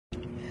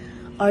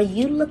Are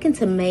you looking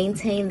to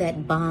maintain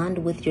that bond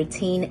with your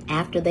teen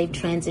after they've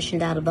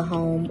transitioned out of the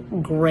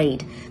home?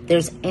 Great.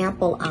 There's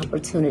ample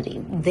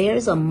opportunity.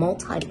 There's a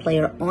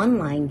multiplayer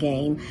online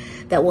game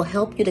that will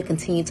help you to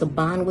continue to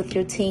bond with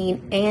your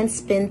teen and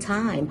spend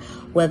time,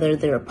 whether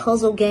they're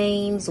puzzle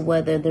games,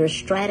 whether they're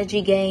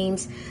strategy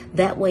games.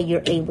 That way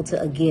you're able to,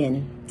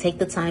 again, take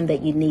the time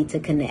that you need to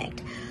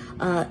connect.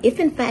 If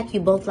in fact you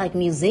both like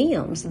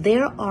museums,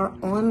 there are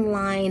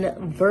online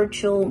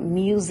virtual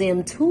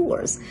museum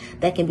tours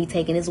that can be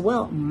taken as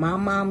well. My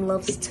mom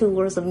loves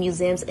tours of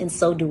museums, and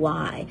so do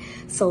I.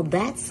 So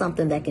that's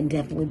something that can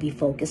definitely be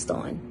focused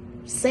on.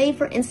 Say,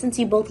 for instance,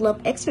 you both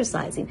love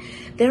exercising.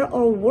 There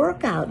are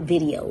workout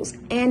videos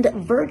and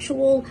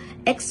virtual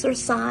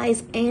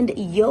exercise and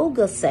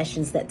yoga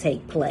sessions that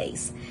take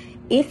place.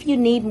 If you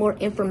need more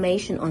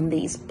information on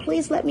these,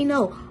 please let me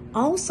know.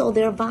 Also,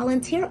 there are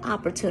volunteer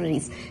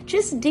opportunities.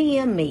 Just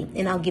DM me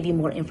and I'll give you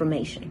more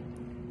information.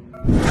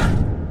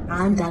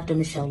 I'm Dr.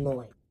 Michelle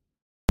Lloyd.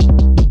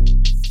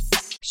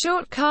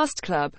 Shortcast Club.